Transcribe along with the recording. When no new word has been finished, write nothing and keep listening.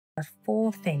are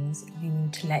 4 things you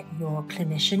need to let your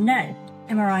clinician know.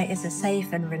 MRI is a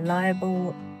safe and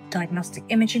reliable diagnostic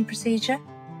imaging procedure,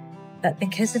 but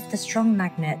because of the strong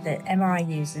magnet that MRI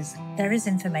uses, there is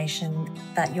information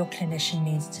that your clinician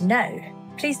needs to know.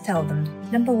 Please tell them.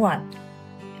 Number 1,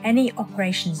 any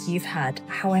operations you've had,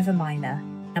 however minor.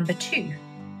 Number 2,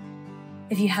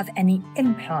 if you have any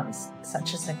implants,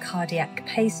 such as a cardiac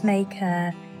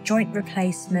pacemaker, joint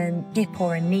replacement, hip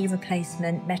or a knee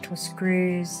replacement, metal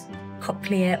screws,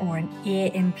 cochlear or an ear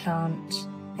implant,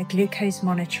 a glucose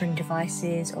monitoring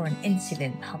devices or an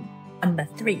insulin pump. Number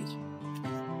 3,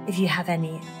 if you have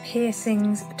any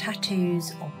piercings,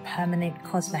 tattoos or permanent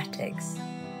cosmetics.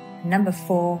 Number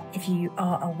 4, if you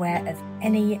are aware of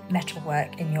any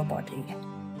metalwork in your body.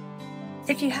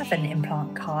 If you have an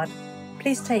implant card,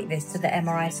 please take this to the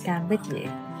MRI scan with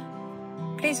you.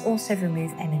 Please also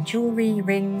remove any jewellery,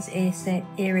 rings,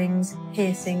 earrings,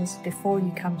 piercings before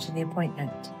you come to the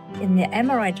appointment. In the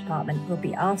MRI department, you'll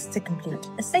be asked to complete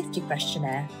a safety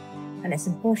questionnaire, and it's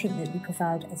important that you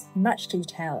provide as much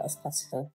detail as possible.